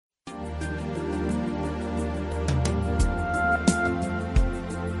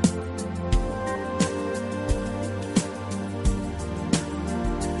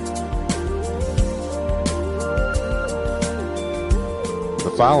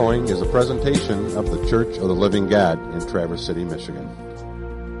following is a presentation of the Church of the Living God in Traverse City, Michigan.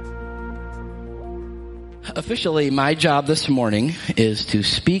 Officially, my job this morning is to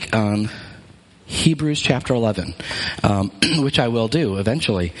speak on Hebrews chapter 11, which I will do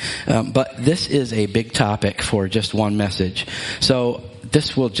eventually. But this is a big topic for just one message. So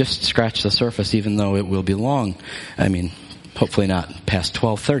this will just scratch the surface, even though it will be long. I mean, hopefully not past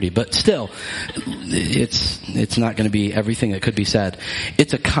 12:30, but still, it's not going to be everything that could be said.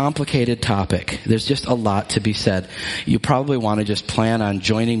 It's a complicated topic. There's just a lot to be said. You probably want to just plan on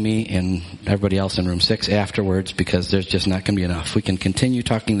joining me and everybody else in room 6 afterwards, because there's just not going to be enough. We can continue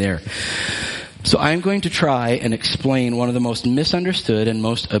talking there. So I'm going to try and explain one of the most misunderstood and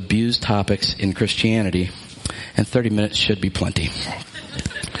most abused topics in Christianity, and 30 minutes should be plenty.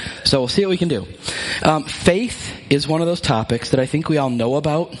 So we'll see what we can do. Faith is one of those topics that I think we all know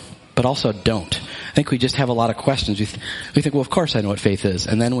about, but also don't. I think we just have a lot of questions. We think, well, of course I know what faith is.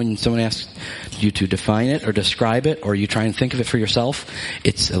 And then when someone asks you to define it or describe it, or you try and think of it for yourself,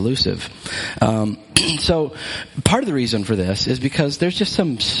 it's elusive. So part of the reason for this is because there's just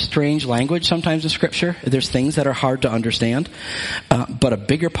some strange language sometimes in Scripture. There's things that are hard to understand. But a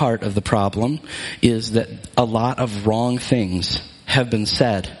bigger part of the problem is that a lot of wrong things have been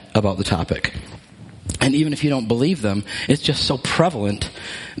said about the topic. And even if you don't believe them, it's just so prevalent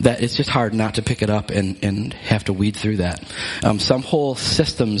that it's just hard not to pick it up and have to weed through that. Some whole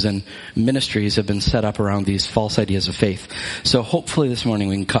systems and ministries have been set up around these false ideas of faith. So hopefully this morning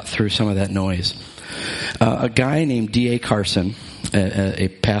we can cut through some of that noise. A guy named D.A. Carson, a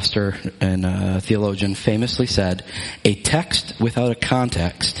pastor and a theologian, famously said, "A text without a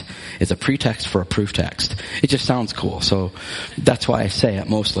context is a pretext for a proof text." It just sounds cool, so that's why I say it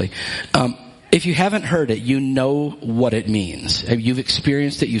mostly. If you haven't heard it, you know what it means. You've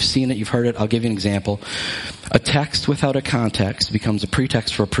experienced it, you've seen it, you've heard it. I'll give you an example. A text without a context becomes a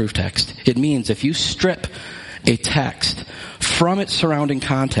pretext for a proof text. It means if you strip a text from its surrounding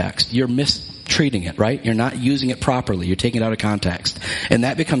context, you're mistreating it, right? You're not using it properly. You're taking it out of context. And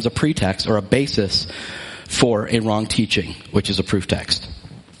that becomes a pretext or a basis for a wrong teaching, which is a proof text.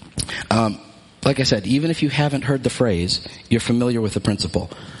 Like I said, even if you haven't heard the phrase, you're familiar with the principle.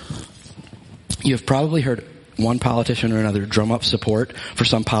 You've probably heard one politician or another drum up support for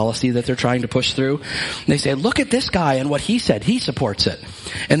some policy that they're trying to push through. And they say, "Look at this guy and what he said. He supports it."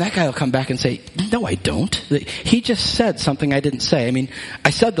 And that guy will come back and say, "No, I don't. He just said something I didn't say. I mean,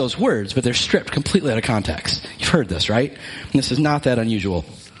 I said those words, but they're stripped completely out of context." You've heard this, right? And this is not that unusual.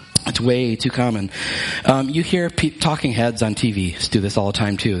 It's way too common. You hear talking heads on TV do this all the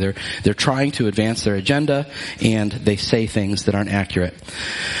time too. They're trying to advance their agenda, and they say things that aren't accurate.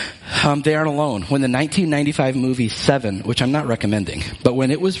 They aren't alone. When the 1995 movie Seven, which I'm not recommending, but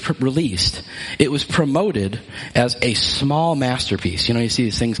when it was released, it was promoted as a small masterpiece. You know, you see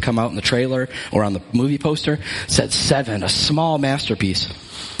these things come out in the trailer or on the movie poster. It said Seven, a small masterpiece.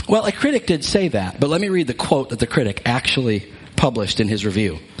 Well, a critic did say that, but let me read the quote that the critic actually published in his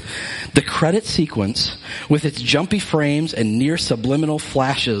review. "The credit sequence, with its jumpy frames and near subliminal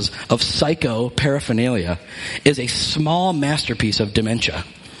flashes of psycho paraphernalia, is a small masterpiece of dementia."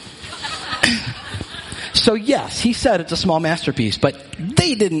 So yes, he said it's a small masterpiece, but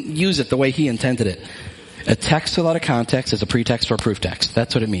they didn't use it the way he intended it. A text without a context is a pretext for a proof text.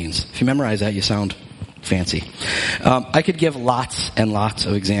 That's what it means. If you memorize that, you sound fancy. I could give lots and lots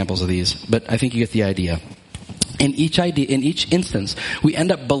of examples of these, but I think you get the idea. In each instance, we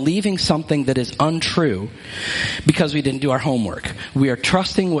end up believing something that is untrue because we didn't do our homework. We are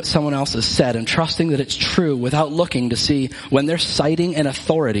trusting what someone else has said and trusting that it's true without looking to see when they're citing an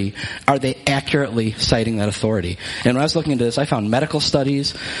authority, are they accurately citing that authority? And when I was looking into this, I found medical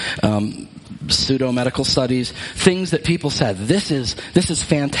studies, pseudo-medical studies, things that people said, this is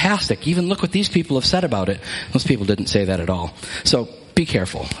fantastic. Even look what these people have said about it. Those people didn't say that at all. So be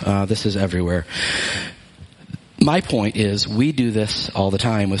careful. This is everywhere. My point is, we do this all the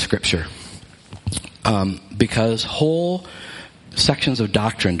time with Scripture. Because whole sections of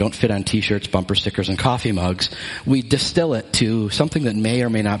doctrine don't fit on t-shirts, bumper stickers, and coffee mugs. We distill it to something that may or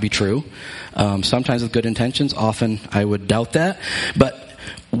may not be true. Sometimes with good intentions, often I would doubt that. But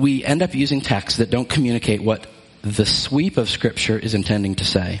we end up using texts that don't communicate what the sweep of Scripture is intending to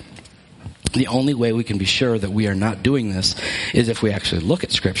say. The only way we can be sure that we are not doing this is if we actually look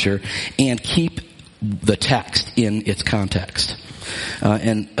at Scripture and keep the text in its context.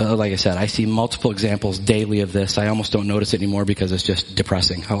 Like I said, I see multiple examples daily of this. I almost don't notice it anymore because it's just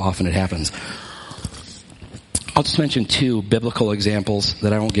depressing how often it happens. I'll just mention 2 biblical examples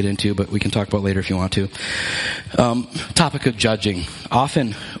that I won't get into, but we can talk about later if you want to. Topic of judging.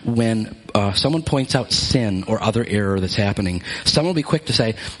 Often when someone points out sin or other error that's happening, someone will be quick to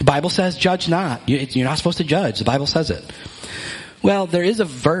say, the Bible says judge not. You're not supposed to judge. The Bible says it. Well, there is a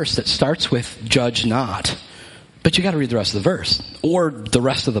verse that starts with judge not. But you got to read the rest of the verse or the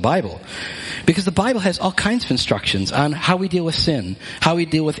rest of the Bible, because the Bible has all kinds of instructions on how we deal with sin, how we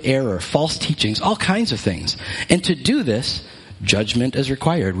deal with error, false teachings, all kinds of things. And to do this, judgment is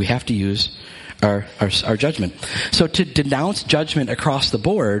required. We have to use our judgment. So to denounce judgment across the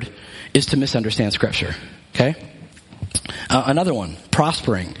board is to misunderstand Scripture. Okay? Another one,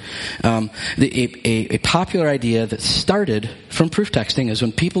 prospering. A popular idea that started from proof texting is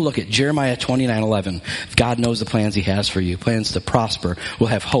when people look at Jeremiah 29:11. God knows the plans He has for you, plans to prosper. We'll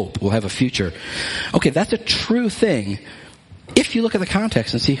have hope. We'll have a future. Okay, that's a true thing if you look at the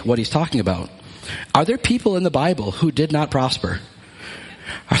context and see what He's talking about. Are there people in the Bible who did not prosper?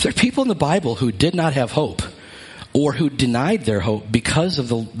 Are there people in the Bible who did not have hope? Or who denied their hope because of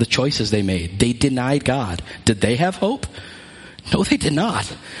the choices they made? They denied God. Did they have hope? No, they did not.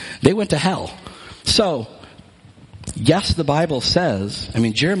 They went to hell. So, yes, the Bible says,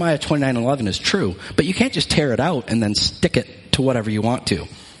 Jeremiah 29:11 is true, but you can't just tear it out and then stick it to whatever you want to.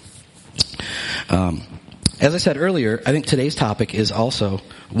 As I said earlier, I think today's topic is also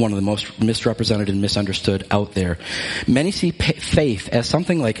one of the most misrepresented and misunderstood out there. Many see faith as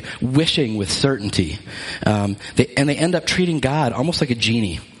something like wishing with certainty. They end up treating God almost like a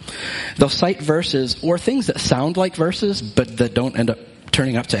genie. They'll cite verses or things that sound like verses, but that don't end up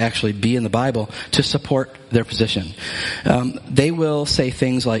turning up to actually be in the Bible to support their position. They will say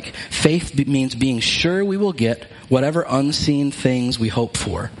things like, faith means being sure we will get whatever unseen things we hope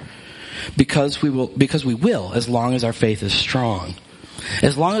for. Because we will, as long as our faith is strong.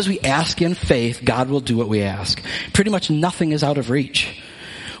 As long as we ask in faith, God will do what we ask. Pretty much nothing is out of reach.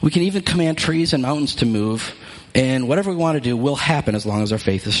 We can even command trees and mountains to move, and whatever we want to do will happen as long as our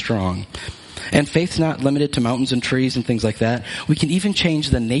faith is strong. And faith's not limited to mountains and trees and things like that. We can even change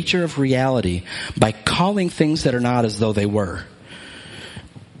the nature of reality by calling things that are not as though they were.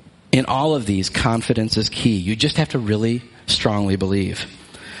 In all of these, confidence is key. You just have to really strongly believe.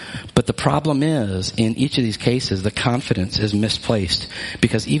 But the problem is, in each of these cases, the confidence is misplaced.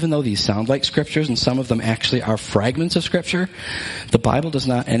 Because even though these sound like scriptures, and some of them actually are fragments of scripture, the Bible does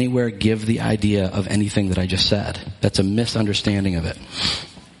not anywhere give the idea of anything that I just said. That's a misunderstanding of it.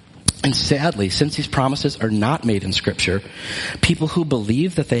 And sadly, since these promises are not made in scripture, people who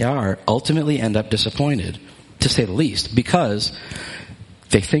believe that they are ultimately end up disappointed, to say the least, because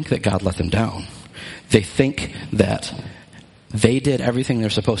they think that God let them down. They think that they did everything they're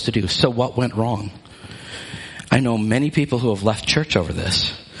supposed to do. So what went wrong? I know many people who have left church over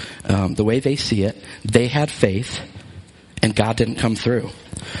this. The way they see it, they had faith and God didn't come through.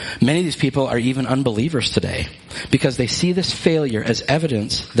 Many of these people are even unbelievers today because they see this failure as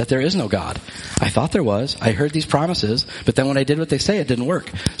evidence that there is no God. I thought there was. I heard these promises, but then when I did what they say, it didn't work.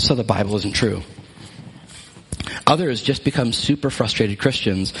 So the Bible isn't true. Others just become super frustrated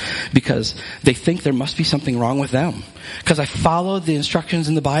Christians because they think there must be something wrong with them. Because I followed the instructions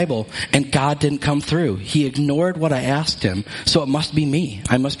in the Bible and God didn't come through. He ignored what I asked Him, so it must be me.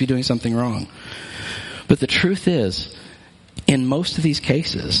 I must be doing something wrong. But the truth is, in most of these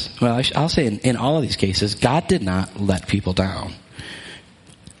cases, well, I'll say in all of these cases, God did not let people down.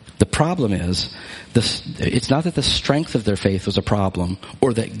 The problem is, it's not that the strength of their faith was a problem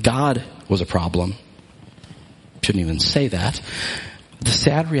or that God was a problem. Shouldn't even say that. The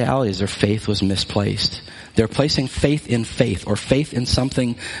sad reality is their faith was misplaced. They're placing faith in faith or faith in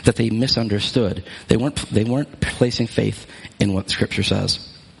something that they misunderstood. They weren't placing faith in what Scripture says.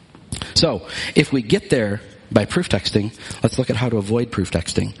 So, if we get there by proof texting, let's look at how to avoid proof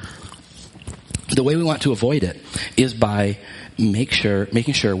texting. The way we want to avoid it is by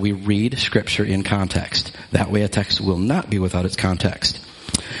making sure we read Scripture in context. That way a text will not be without its context.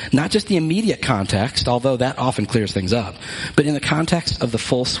 Not just the immediate context, although that often clears things up, but in the context of the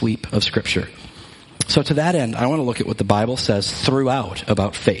full sweep of Scripture. So to that end, I want to look at what the Bible says throughout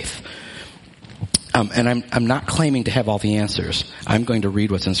about faith. And I'm not claiming to have all the answers. I'm going to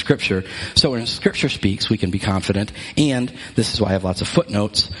read what's in Scripture. So when Scripture speaks, we can be confident. And this is why I have lots of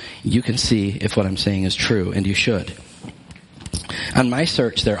footnotes. You can see if what I'm saying is true, and you should. On my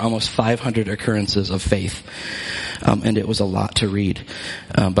search, there are almost 500 occurrences of faith. And it was a lot to read.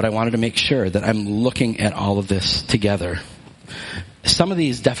 But I wanted to make sure that I'm looking at all of this together. Some of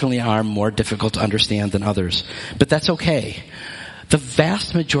these definitely are more difficult to understand than others. But that's okay. The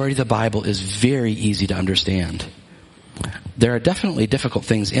vast majority of the Bible is very easy to understand. There are definitely difficult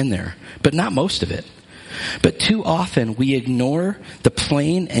things in there, but not most of it. But too often we ignore the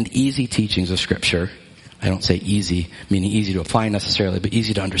plain and easy teachings of Scripture I don't say easy, meaning easy to apply necessarily, but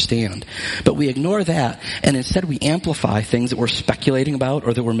easy to understand. But we ignore that, and instead we amplify things that we're speculating about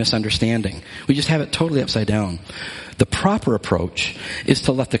or that we're misunderstanding. We just have it totally upside down. The proper approach is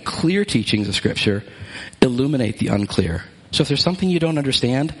to let the clear teachings of Scripture illuminate the unclear. So if there's something you don't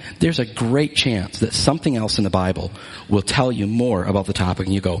understand, there's a great chance that something else in the Bible will tell you more about the topic,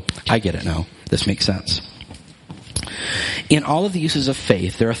 and you go, I get it now. This makes sense. In all of the uses of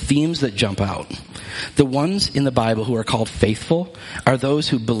faith, there are themes that jump out. The ones in the Bible who are called faithful are those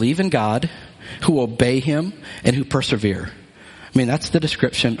who believe in God, who obey Him, and who persevere. I mean, that's the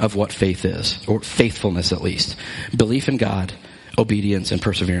description of what faith is, or faithfulness at least. Belief in God, obedience, and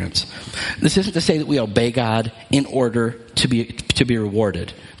perseverance. This isn't to say that we obey God in order to be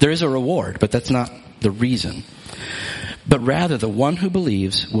rewarded. There is a reward, but that's not the reason. But rather, the one who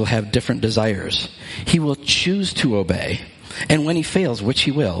believes will have different desires. He will choose to obey. And when he fails, which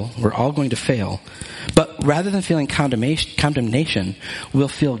he will, we're all going to fail. But rather than feeling condemnation, we'll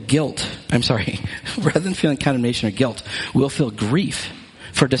feel guilt. Rather than feeling condemnation or guilt, we'll feel grief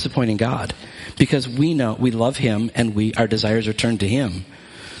for disappointing God. Because we know we love Him and our desires are turned to Him.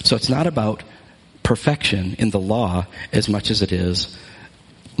 So it's not about perfection in the law as much as it is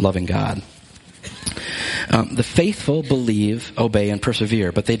loving God. The faithful believe, obey, and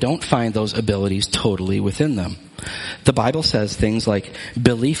persevere, but they don't find those abilities totally within them. The Bible says things like,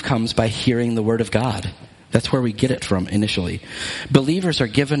 belief comes by hearing the Word of God. That's where we get it from initially. Believers are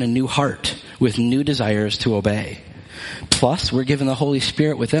given a new heart with new desires to obey. Plus, we're given the Holy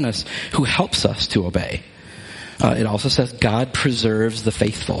Spirit within us who helps us to obey. It also says God preserves the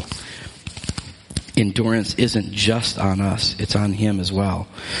faithful. Endurance isn't just on us, it's on Him as well.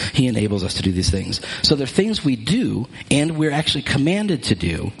 He enables us to do these things. So there are things we do, and we're actually commanded to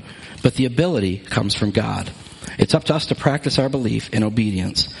do, but the ability comes from God. It's up to us to practice our belief and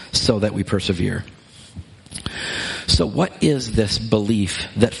obedience so that we persevere. So what is this belief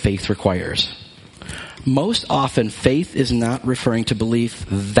that faith requires? Most often, faith is not referring to belief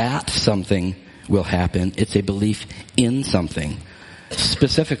that something will happen. It's a belief in something,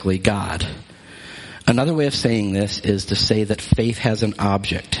 specifically God. Another way of saying this is to say that faith has an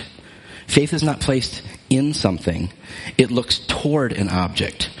object. Faith is not placed in something. It looks toward an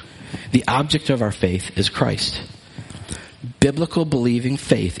object. The object of our faith is Christ. Biblical believing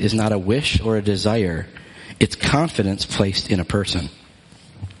faith is not a wish or a desire. It's confidence placed in a person.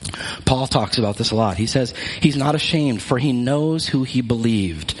 Paul talks about this a lot. He says he's not ashamed, for he knows who he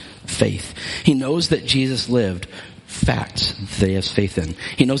believed. Faith. He knows that Jesus lived. Facts that he has faith in.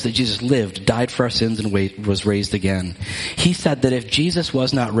 He knows that Jesus lived, died for our sins, and was raised again. He said that if Jesus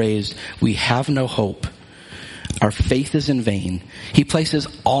was not raised, we have no hope. Our faith is in vain. He places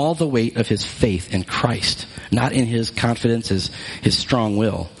all the weight of his faith in Christ, not in his confidence, his strong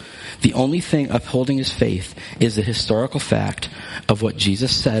will. The only thing upholding his faith is the historical fact of what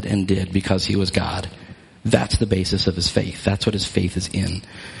Jesus said and did because he was God. That's the basis of his faith. That's what his faith is in.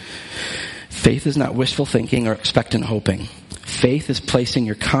 Faith is not wishful thinking or expectant hoping. Faith is placing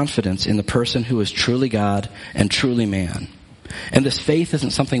your confidence in the person who is truly God and truly man. And this faith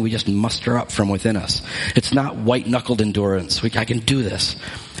isn't something we just muster up from within us. It's not white-knuckled endurance. I can do this.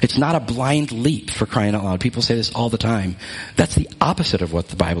 It's not a blind leap, for crying out loud. People say this all the time. That's the opposite of what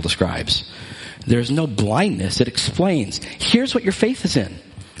the Bible describes. There's no blindness. It explains, here's what your faith is in.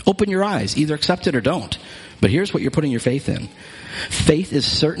 Open your eyes. Either accept it or don't. But here's what you're putting your faith in. Faith is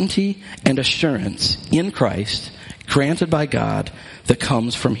certainty and assurance in Christ, granted by God, that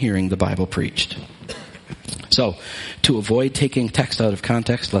comes from hearing the Bible preached. So, to avoid taking text out of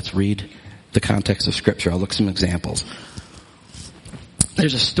context, let's read the context of Scripture. I'll look at some examples.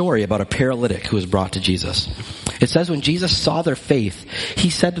 There's a story about a paralytic who was brought to Jesus. It says when Jesus saw their faith, he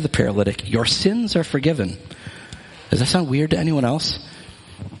said to the paralytic, "Your sins are forgiven." Does that sound weird to anyone else?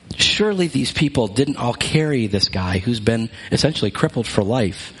 Surely these people didn't all carry this guy who's been essentially crippled for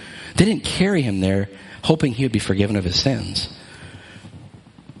life. They didn't carry him there hoping he would be forgiven of his sins.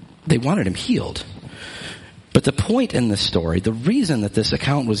 They wanted him healed. But the point in this story, the reason that this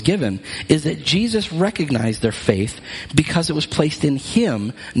account was given, is that Jesus recognized their faith because it was placed in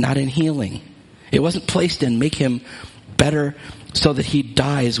him, not in healing. It wasn't placed in make him better so that he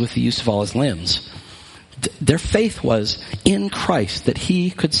dies with the use of all his limbs. Their faith was in Christ, that he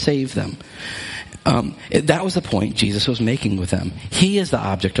could save them. That was the point Jesus was making with them. He is the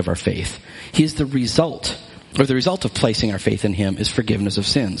object of our faith. He is the result, or the result of placing our faith in him is forgiveness of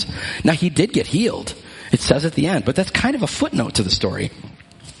sins. Now, he did get healed. It says at the end, but that's kind of a footnote to the story.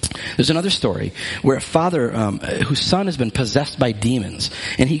 There's another story where a father whose son has been possessed by demons,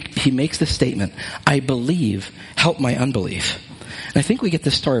 and he makes this statement, "I believe, help my unbelief." And I think we get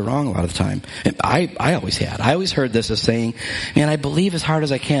this story wrong a lot of the time. And I always had. I always heard this as saying, man, I believe as hard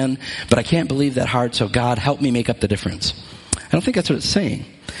as I can, but I can't believe that hard, so God, help me make up the difference. I don't think that's what it's saying.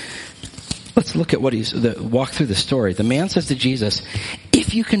 Let's look at what walk through the story. The man says to Jesus,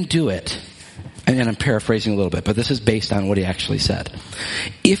 if you can do it, and I'm paraphrasing a little bit, but this is based on what he actually said.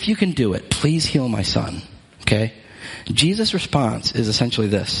 If you can do it, please heal my son. Okay? Jesus' response is essentially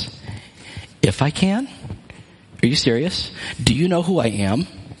this. If I can? Are you serious? Do you know who I am?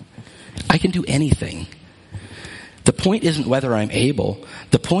 I can do anything. The point isn't whether I'm able.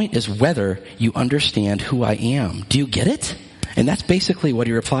 The point is whether you understand who I am. Do you get it? And that's basically what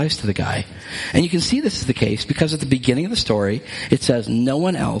he replies to the guy. And you can see this is the case because at the beginning of the story, it says no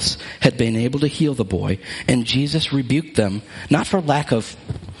one else had been able to heal the boy, and Jesus rebuked them, not for lack of,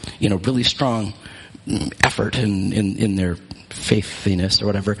 really strong effort in their faithiness or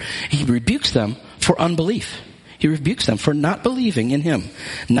whatever. He rebukes them for unbelief. He rebukes them for not believing in him.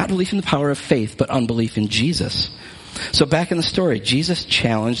 Not belief in the power of faith, but unbelief in Jesus. So back in the story, Jesus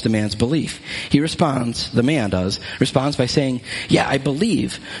challenged the man's belief. The man responds by saying, yeah, I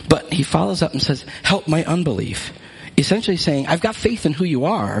believe, but he follows up and says, help my unbelief. Essentially saying, I've got faith in who you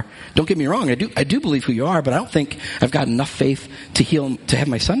are. Don't get me wrong, I do believe who you are, but I don't think I've got enough faith to have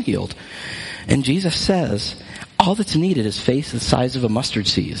my son healed. And Jesus says, all that's needed is faith the size of a mustard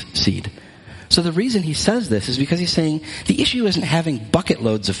seed. So the reason he says this is because he's saying, the issue isn't having bucket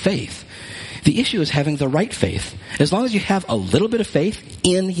loads of faith. The issue is having the right faith. As long as you have a little bit of faith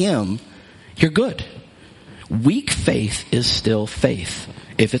in him, you're good. Weak faith is still faith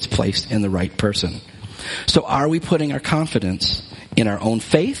if it's placed in the right person. So are we putting our confidence in our own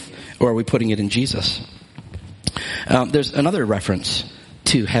faith, or are we putting it in Jesus? There's another reference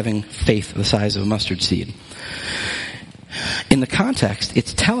to having faith the size of a mustard seed. In the context,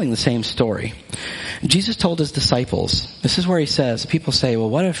 it's telling the same story. Jesus told his disciples, this is where he says, people say, well,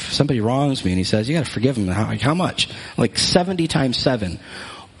 what if somebody wrongs me? And he says, you got to forgive them. How much? Like 70 times 7.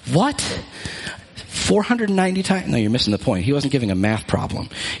 What? 490 times? No, you're missing the point. He wasn't giving a math problem.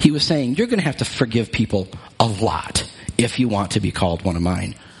 He was saying, you're going to have to forgive people a lot if you want to be called one of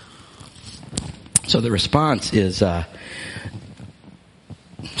mine. So the response is,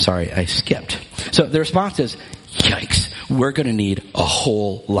 sorry, I skipped. So the response is, yikes, we're going to need a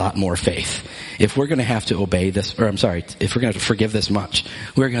whole lot more faith. If we're going to have to obey this, if we're going to forgive this much,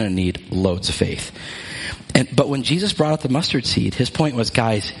 we're going to need loads of faith. But when Jesus brought up the mustard seed, his point was,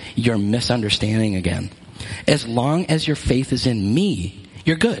 guys, you're misunderstanding again. As long as your faith is in me,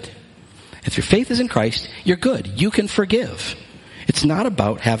 you're good. If your faith is in Christ, you're good. You can forgive. It's not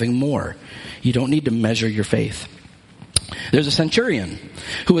about having more. You don't need to measure your faith. There's a centurion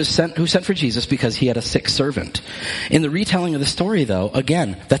who sent for Jesus because he had a sick servant. In the retelling of the story, though,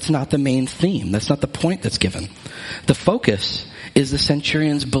 again, that's not the main theme. That's not the point that's given. The focus is the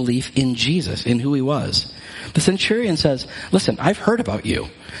centurion's belief in Jesus, in who he was. The centurion says, listen, I've heard about you.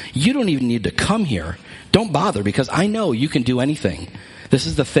 You don't even need to come here. Don't bother, because I know you can do anything. This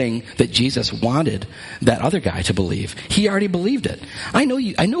is the thing that Jesus wanted that other guy to believe. He already believed it. I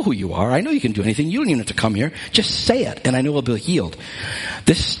know who you are. I know you can do anything. You don't even have to come here. Just say it, and I know we'll be healed.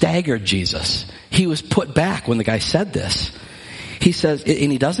 This staggered Jesus. He was put back when the guy said this. He says,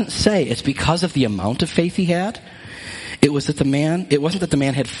 and he doesn't say it's because of the amount of faith he had. It wasn't that the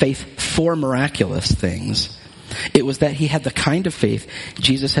man had faith for miraculous things. It was that he had the kind of faith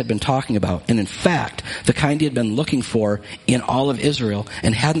Jesus had been talking about, and in fact, the kind he had been looking for in all of Israel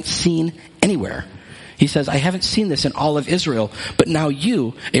and hadn't seen anywhere. He says, I haven't seen this in all of Israel, but now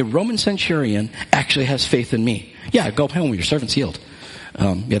you, a Roman centurion, actually has faith in me. Yeah, go home, your servant's healed.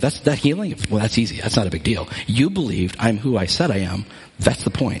 That's that healing. Well, that's easy. That's not a big deal. You believed I'm who I said I am. That's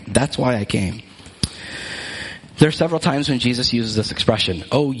the point. That's why I came. There are several times when Jesus uses this expression,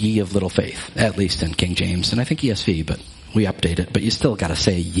 "O ye of little faith," at least in King James, and I think ESV, but we update it. But you still got to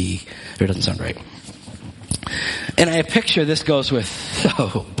say "ye," or it doesn't sound right. And I picture this goes with,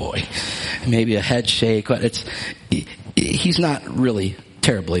 oh boy, maybe a head shake. But he's not really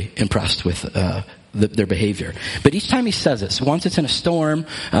terribly impressed with their behavior. But each time he says this, once it's in a storm,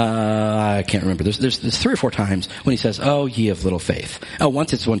 I can't remember. There's 3 or 4 times when he says, "Oh, ye of little faith." Oh,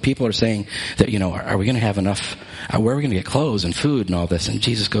 once it's when people are saying that, are we going to have enough? Where are we going to get clothes and food and all this? And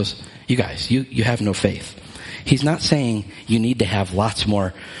Jesus goes, "You guys, you have no faith." He's not saying you need to have lots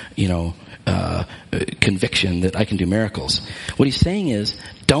more, conviction that I can do miracles. What he's saying is,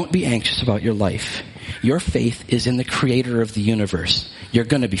 don't be anxious about your life. Your faith is in the Creator of the universe. You're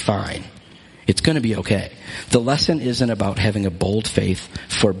going to be fine. It's going to be okay. The lesson isn't about having a bold faith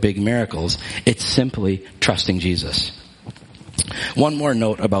for big miracles. It's simply trusting Jesus. One more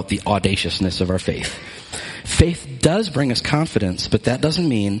note about the audaciousness of our faith. Faith does bring us confidence, but that doesn't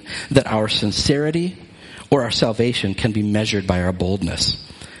mean that our sincerity or our salvation can be measured by our boldness.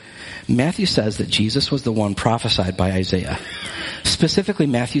 Matthew says that Jesus was the one prophesied by Isaiah. Specifically,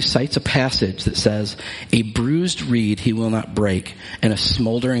 Matthew cites a passage that says, "A bruised reed he will not break, and a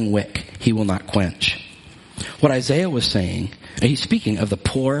smoldering wick he will not quench." What Isaiah was saying, and he's speaking of the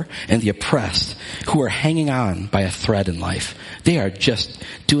poor and the oppressed who are hanging on by a thread in life. They are just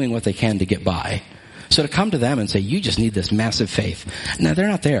doing what they can to get by. So to come to them and say, you just need this massive faith. No, they're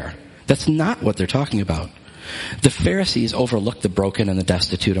not there. That's not what they're talking about. The Pharisees overlooked the broken and the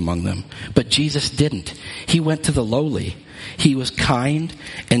destitute among them, but Jesus didn't. He went to the lowly. He was kind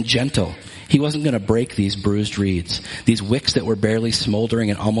and gentle. He wasn't going to break these bruised reeds, these wicks that were barely smoldering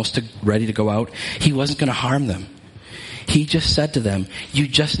and almost ready to go out. He wasn't going to harm them. He just said to them, you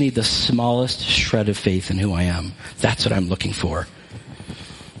just need the smallest shred of faith in who I am. That's what I'm looking for.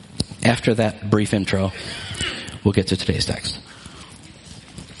 After that brief intro, we'll get to today's text.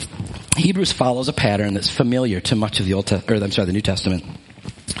 Hebrews follows a pattern that's familiar to much of the New Testament.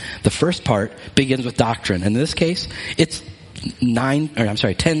 The first part begins with doctrine. In this case, it's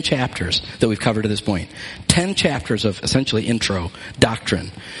 10 chapters that we've covered to this point. 10 chapters of essentially intro, doctrine.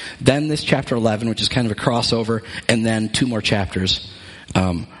 Then this chapter 11, which is kind of a crossover, and then 2 more chapters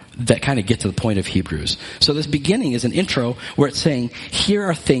that kind of get to the point of Hebrews. So this beginning is an intro where it's saying, here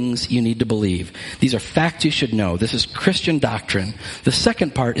are things you need to believe. These are facts you should know. This is Christian doctrine. The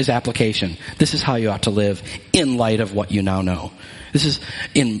second part is application. This is how you ought to live in light of what you now know. This is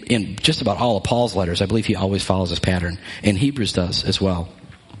in just about all of Paul's letters. I believe he always follows this pattern, and Hebrews does as well.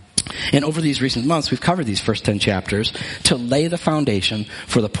 And over these recent months, we've covered these first 10 chapters to lay the foundation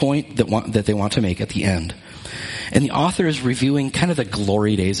for the point that they want to make at the end. And the author is reviewing kind of the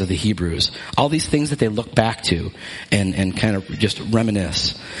glory days of the Hebrews, all these things that they look back to and kind of just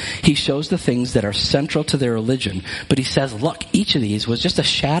reminisce. He shows the things that are central to their religion, but he says, look, each of these was just a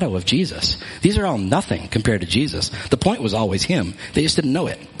shadow of Jesus. These are all nothing compared to Jesus. The point was always him. They just didn't know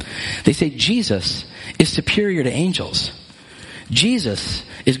it. They say Jesus is superior to angels. Jesus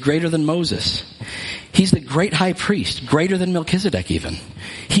is greater than Moses. He's the great high priest, greater than Melchizedek even.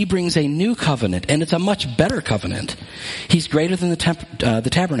 He brings a new covenant, and it's a much better covenant. He's greater than the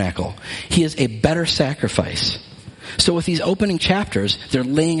tabernacle. He is a better sacrifice. So with these opening chapters, they're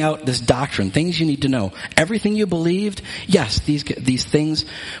laying out this doctrine, things you need to know. Everything you believed, yes, these things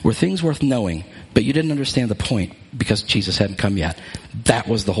were things worth knowing, but you didn't understand the point because Jesus hadn't come yet. That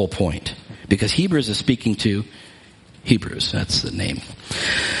was the whole point. Because Hebrews is speaking to Hebrews, that's the name.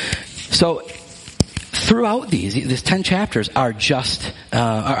 So throughout these 10 chapters are just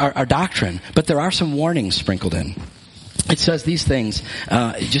our doctrine, but there are some warnings sprinkled in. It says these things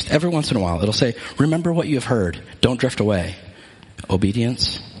just every once in a while. It'll say, remember what you have heard. Don't drift away.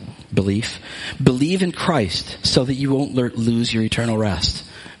 Obedience, belief. Believe in Christ so that you won't lose your eternal rest.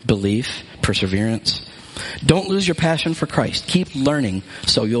 Belief, perseverance. Don't lose your passion for Christ. Keep learning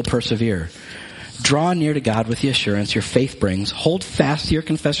so you'll persevere. Draw near to God with the assurance your faith brings. Hold fast to your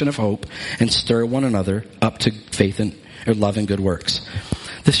confession of hope and stir one another up to faith or love and good works.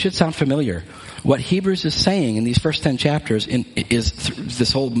 This should sound familiar. What Hebrews is saying in these first 10 chapters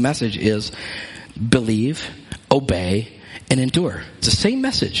this whole message is believe, obey, and endure. It's the same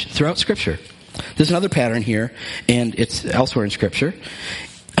message throughout Scripture. There's another pattern here, and it's elsewhere in Scripture.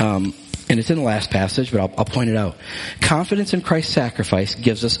 And it's in the last passage, but I'll point it out. Confidence in Christ's sacrifice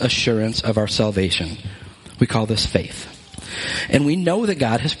gives us assurance of our salvation. We call this faith. And we know that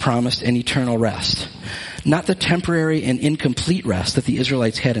God has promised an eternal rest. Not the temporary and incomplete rest that the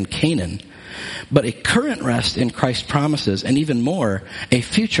Israelites had in Canaan, but a current rest in Christ's promises, and even more, a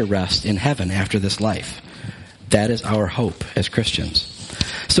future rest in heaven after this life. That is our hope as Christians.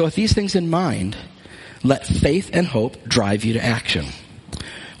 So with these things in mind, let faith and hope drive you to action.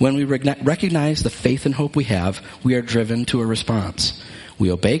 When we recognize the faith and hope we have, we are driven to a response.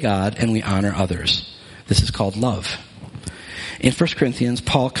 We obey God and we honor others. This is called love. In 1 Corinthians,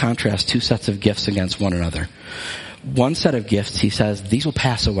 Paul contrasts 2 sets of gifts against one another. One set of gifts, he says, these will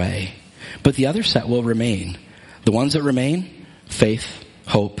pass away, but the other set will remain. The ones that remain, faith,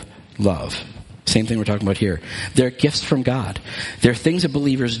 hope, love. Same thing we're talking about here. They're gifts from God. They're things that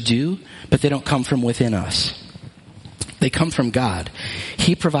believers do, but they don't come from within us. They come from God.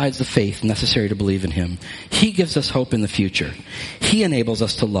 He provides the faith necessary to believe in Him. He gives us hope in the future. He enables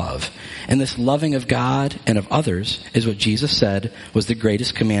us to love. And this loving of God and of others is what Jesus said was the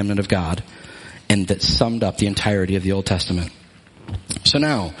greatest commandment of God, and that summed up the entirety of the Old Testament. So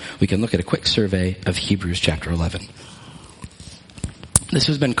now we can look at a quick survey of Hebrews chapter 11. This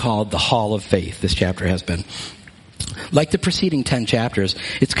has been called the Hall of Faith. This chapter has been. Like the preceding 10 chapters,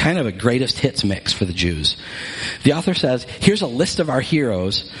 it's kind of a greatest hits mix for the Jews. The author says, here's a list of our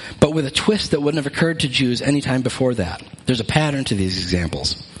heroes, but with a twist that wouldn't have occurred to Jews any time before that. There's a pattern to these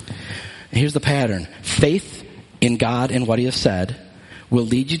examples. And here's the pattern. Faith in God and what he has said will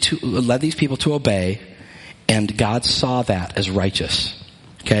lead these people to obey, and God saw that as righteous.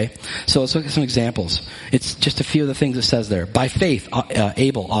 Okay? So let's look at some examples. It's just a few of the things it says there. By faith,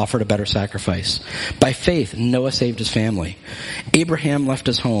 Abel offered a better sacrifice. By faith, Noah saved his family. Abraham left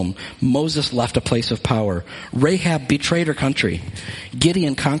his home. Moses left a place of power. Rahab betrayed her country.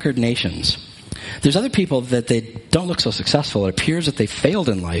 Gideon conquered nations. There's other people that they don't look so successful. It appears that they failed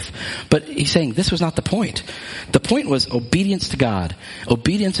in life. But he's saying this was not the point. The point was obedience to God.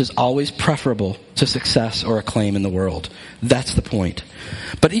 Obedience is always preferable to success or acclaim in the world. That's the point.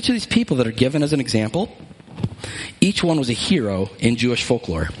 But each of these people that are given as an example, each one was a hero in Jewish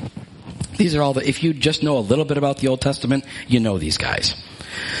folklore. These are all if you just know a little bit about the Old Testament, you know these guys.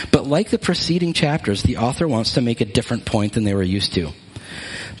 But like the preceding chapters, the author wants to make a different point than they were used to.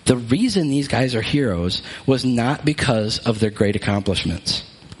 The reason these guys are heroes was not because of their great accomplishments.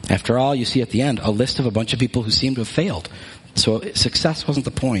 After all, you see at the end a list of a bunch of people who seem to have failed. So success wasn't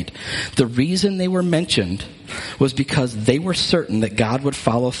the point. The reason they were mentioned was because they were certain that God would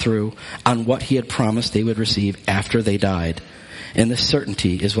follow through on what he had promised they would receive after they died. And this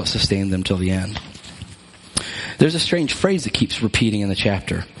certainty is what sustained them till the end. There's a strange phrase that keeps repeating in the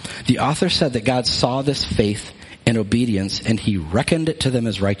chapter. The author said that God saw this faith and obedience, and he reckoned it to them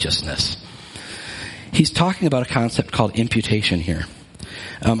as righteousness. He's talking about a concept called imputation here.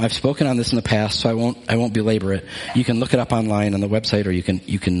 I've spoken on this in the past, so I won't belabor it. You can look it up online on the website, or you can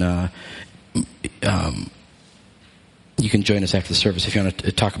join us after the service if you want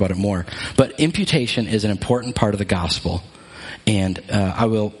to talk about it more. But imputation is an important part of the gospel, and I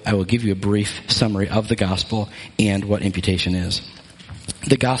will give you a brief summary of the gospel and what imputation is.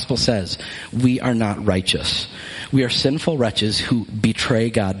 The gospel says we are not righteous. We are sinful wretches who betray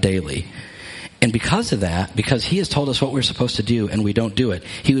God daily. And because of that, because he has told us what we're supposed to do and we don't do it,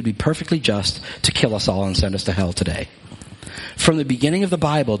 he would be perfectly just to kill us all and send us to hell today. From the beginning of the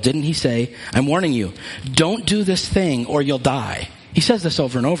Bible, didn't he say, I'm warning you, don't do this thing or you'll die. He says this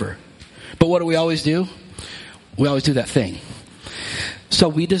over and over. But what do we always do? We always do that thing. So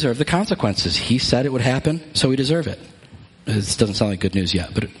we deserve the consequences. He said it would happen, so we deserve it. This doesn't sound like good news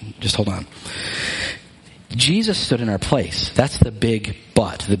yet, but just hold on. Jesus stood in our place. That's the big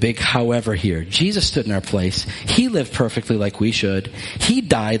but, the big however here. Jesus stood in our place. He lived perfectly like we should. He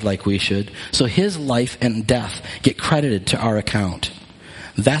died like we should. So his life and death get credited to our account.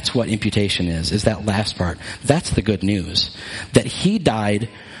 That's what imputation is that last part. That's the good news. That he died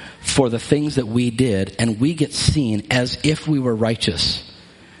for the things that we did, and we get seen as if we were righteous.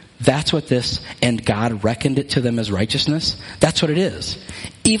 That's what this, and God reckoned it to them as righteousness. That's what it is.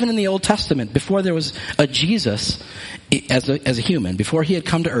 Even in the Old Testament, before there was a Jesus as a human, before he had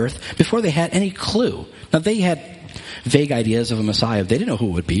come to earth, before they had any clue. Now they had vague ideas of a Messiah. They didn't know who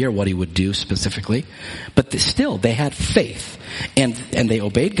it would be or what he would do specifically. But they had faith. And they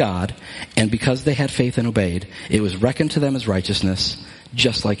obeyed God. And because they had faith and obeyed, it was reckoned to them as righteousness,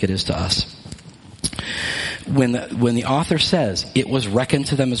 just like it is to us. When the author says it was reckoned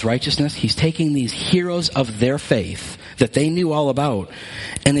to them as righteousness, he's taking these heroes of their faith that they knew all about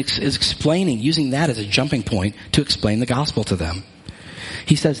and is explaining, using that as a jumping point to explain the gospel to them.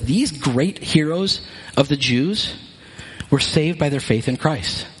 He says these great heroes of the Jews were saved by their faith in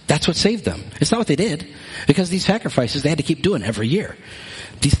Christ. That's what saved them. It's not what they did, because these sacrifices they had to keep doing every year.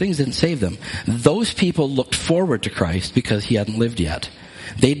 These things didn't save them. Those people looked forward to Christ because he hadn't lived yet.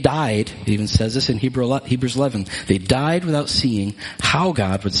 They died, it even says this in Hebrews 11, they died without seeing how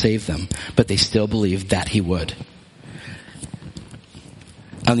God would save them, but they still believed that he would.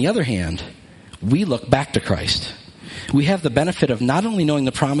 On the other hand, we look back to Christ. We have the benefit of not only knowing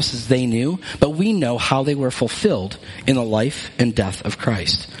the promises they knew, but we know how they were fulfilled in the life and death of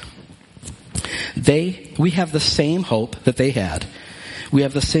Christ. We have the same hope that they had. We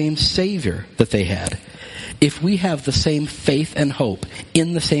have the same Savior that they had. If we have the same faith and hope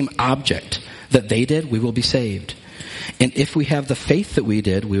in the same object that they did, we will be saved. And if we have the faith that we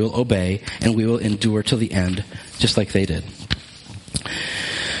did, we will obey and we will endure till the end, just like they did.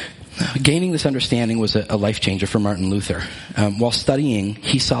 Gaining this understanding was a life changer for Martin Luther. While studying,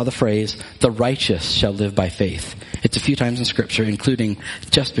 he saw the phrase, the righteous shall live by faith. It's a few times in Scripture, including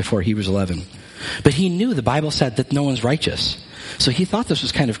just before Hebrews 11. But he knew the Bible said that no one's righteous. So he thought this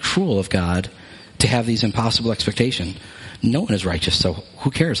was kind of cruel of God to have these impossible expectations. No one is righteous, so who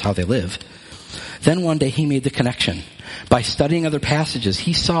cares how they live? Then one day he made the connection. By studying other passages,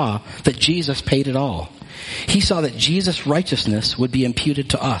 he saw that Jesus paid it all. He saw that Jesus' righteousness would be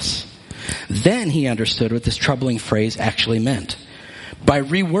imputed to us. Then he understood what this troubling phrase actually meant. By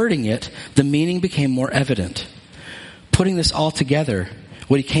rewording it, the meaning became more evident. Putting this all together,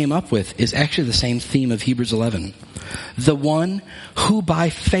 what he came up with is actually the same theme of Hebrews 11. The one who by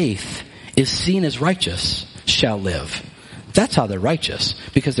faith is seen as righteous shall live. That's how they're righteous,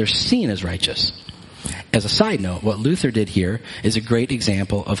 because they're seen as righteous. As a side note, what Luther did here is a great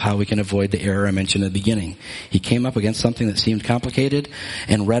example of how we can avoid the error I mentioned at the beginning. He came up against something that seemed complicated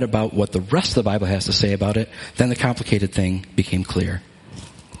and read about what the rest of the Bible has to say about it. Then the complicated thing became clear.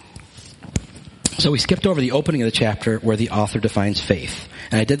 So we skipped over the opening of the chapter where the author defines faith.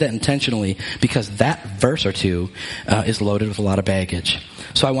 And I did that intentionally because that verse or two is loaded with a lot of baggage.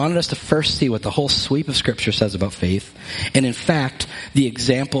 So I wanted us to first see what the whole sweep of Scripture says about faith. And in fact, the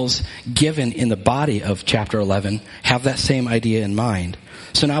examples given in the body of chapter 11 have that same idea in mind.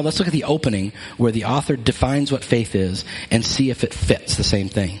 So now let's look at the opening where the author defines what faith is and see if it fits the same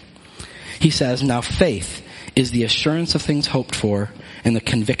thing. He says, now faith is the assurance of things hoped for and the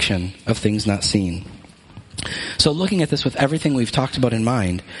conviction of things not seen. So looking at this with everything we've talked about in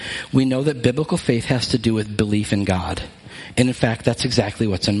mind, we know that biblical faith has to do with belief in God. And in fact, that's exactly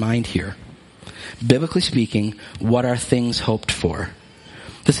what's in mind here. Biblically speaking, what are things hoped for?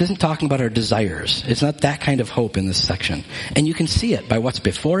 This isn't talking about our desires. It's not that kind of hope in this section. And you can see it by what's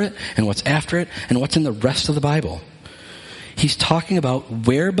before it and what's after it and what's in the rest of the Bible. He's talking about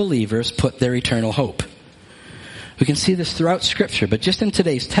where believers put their eternal hope. We can see this throughout Scripture, but just in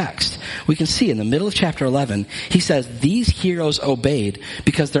today's text, we can see in the middle of chapter 11, he says, these heroes obeyed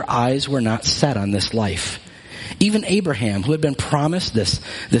because their eyes were not set on this life. Even Abraham, who had been promised this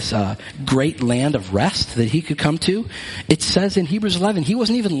great land of rest that he could come to, it says in Hebrews 11, he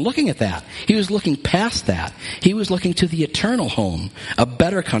wasn't even looking at that. He was looking past that. He was looking to the eternal home, a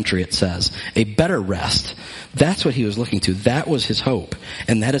better country, it says, a better rest. That's what he was looking to. That was his hope,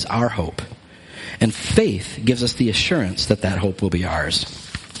 and that is our hope. And faith gives us the assurance that that hope will be ours.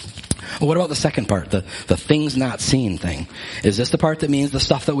 Well, what about the second part, the things not seen thing? Is this the part that means the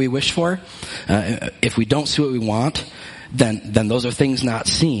stuff that we wish for? If we don't see what we want, then those are things not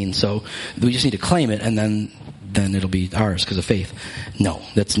seen. So we just need to claim it, and then it'll be ours because of faith. No,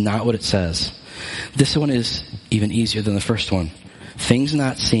 that's not what it says. This one is even easier than the first one. Things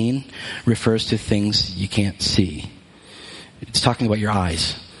not seen refers to things you can't see. It's talking about your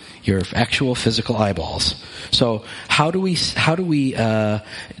eyes. Your actual physical eyeballs. So how do we have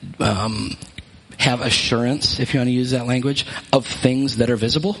assurance, if you want to use that language, of things that are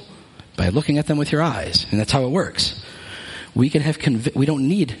visible? By looking at them with your eyes. And that's how it works. We can have we don't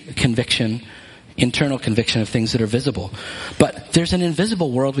need conviction, internal conviction of things that are visible. But there's an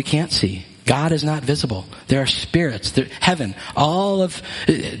invisible world we can't see. God is not visible. There are spirits, heaven, all of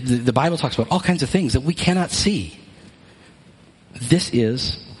the Bible talks about all kinds of things that we cannot see. This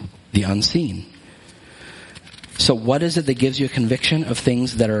is the unseen. So what is it that gives you a conviction of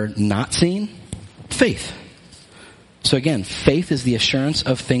things that are not seen? Faith. So again, faith is the assurance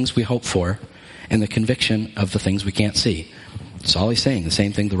of things we hope for and the conviction of the things we can't see. That's all he's saying, the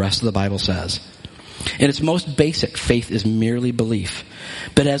same thing the rest of the Bible says. In its most basic, faith is merely belief.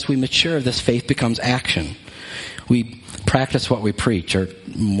 But as we mature, this faith becomes action. We practice what we preach, or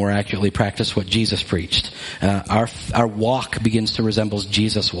more accurately, practice what Jesus preached. Our walk begins to resemble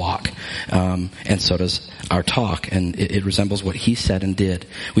Jesus' walk, and so does our talk, and it resembles what he said and did.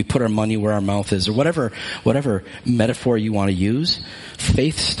 We put our money where our mouth is, or whatever metaphor you want to use.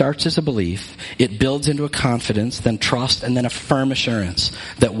 Faith starts as a belief. It builds into a confidence, then trust, and then a firm assurance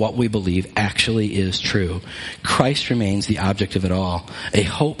that what we believe actually is true. Christ remains the object of it all. A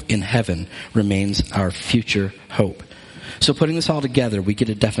hope in heaven remains our future hope. So putting this all together, we get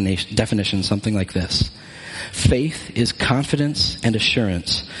a definition something like this. Faith is confidence and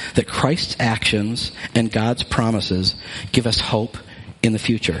assurance that Christ's actions and God's promises give us hope in the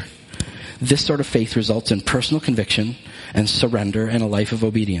future. This sort of faith results in personal conviction and surrender and a life of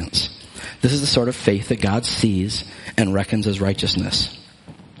obedience. This is the sort of faith that God sees and reckons as righteousness.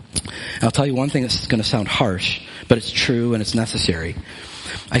 I'll tell you one thing that's going to sound harsh, but it's true and it's necessary.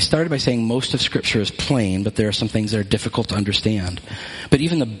 I started by saying most of Scripture is plain, but there are some things that are difficult to understand. But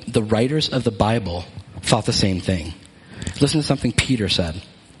even the writers of the Bible thought the same thing. Listen to something Peter said.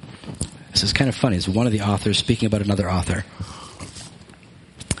 This is kind of funny. It's one of the authors speaking about another author.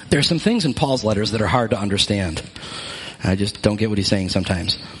 There are some things in Paul's letters that are hard to understand. I just don't get what he's saying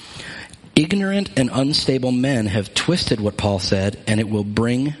sometimes. Ignorant and unstable men have twisted what Paul said, and it will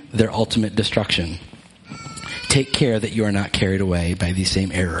bring their ultimate destruction. Take care that you are not carried away by these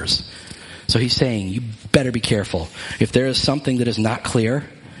same errors. So he's saying, you better be careful. If there is something that is not clear,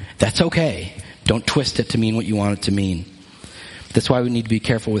 that's okay. Don't twist it to mean what you want it to mean. That's why we need to be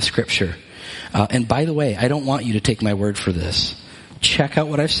careful with Scripture. And by the way, I don't want you to take my word for this. Check out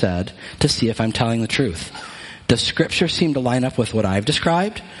what I've said to see if I'm telling the truth. Does Scripture seem to line up with what I've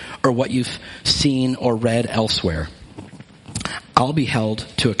described or what you've seen or read elsewhere? I'll be held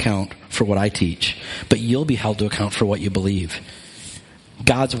to account for what I teach, but you'll be held to account for what you believe.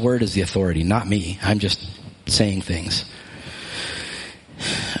 God's word is the authority, not me. I'm just saying things.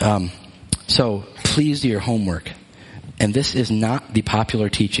 So please do your homework. And this is not the popular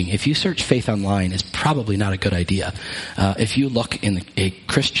teaching. If you search faith online, it's probably not a good idea. If you look in a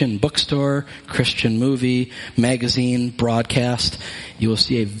Christian bookstore, Christian movie, magazine, broadcast, you will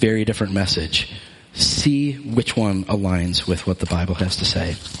see a very different message. See which one aligns with what the Bible has to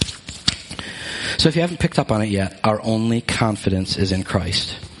say. So if you haven't picked up on it yet, our only confidence is in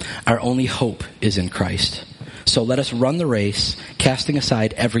Christ. Our only hope is in Christ. So let us run the race, casting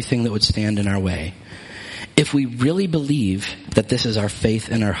aside everything that would stand in our way. If we really believe that this is our faith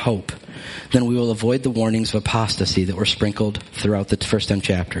and our hope, then we will avoid the warnings of apostasy that were sprinkled throughout the first 10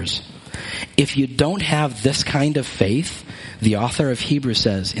 chapters. If you don't have this kind of faith, the author of Hebrews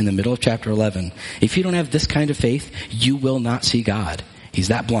says in the middle of chapter 11, if you don't have this kind of faith, you will not see God. He's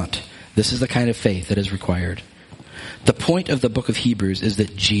that blunt. This is the kind of faith that is required. The point of the book of Hebrews is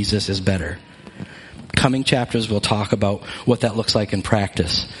that Jesus is better. Coming chapters will talk about what that looks like in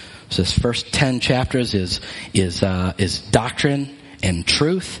practice. So this first 10 chapters is doctrine and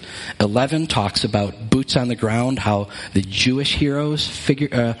truth. 11 talks about boots on the ground, how the Jewish heroes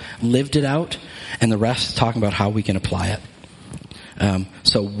lived it out, and the rest is talking about how we can apply it.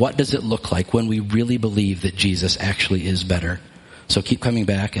 So what does it look like when we really believe that Jesus actually is better? So keep coming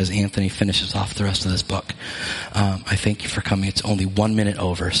back as Anthony finishes off the rest of this book. I thank you for coming. It's only 1 minute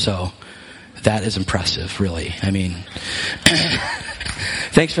over, so that is impressive, really. I mean,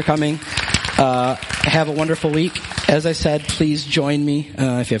 thanks for coming. Have a wonderful week. As I said, please join me.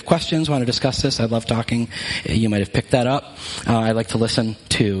 If you have questions, want to discuss this, I love talking. You might have picked that up. I like to listen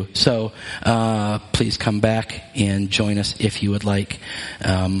too. So please come back and join us if you would like.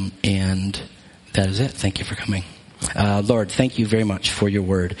 And that is it. Thank you for coming. Lord, thank you very much for your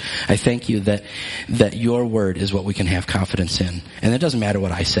word. I thank you that your word is what we can have confidence in. And it doesn't matter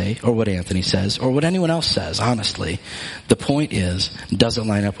what I say or what Anthony says or what anyone else says, honestly. The point is, does it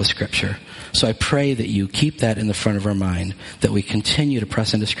line up with Scripture? So I pray that you keep that in the front of our mind, that we continue to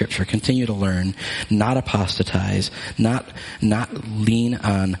press into Scripture, continue to learn, not apostatize, not lean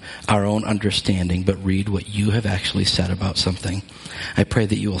on our own understanding, but read what you have actually said about something. I pray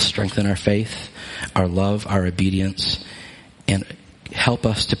that you will strengthen our faith, our love, our obedience, and help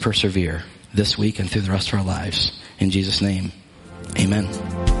us to persevere this week and through the rest of our lives. In Jesus' name, amen.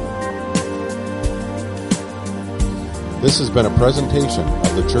 This has been a presentation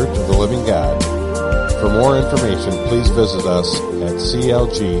of the Church of the Living God. For more information, please visit us at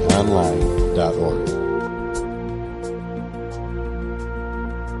clgonline.org.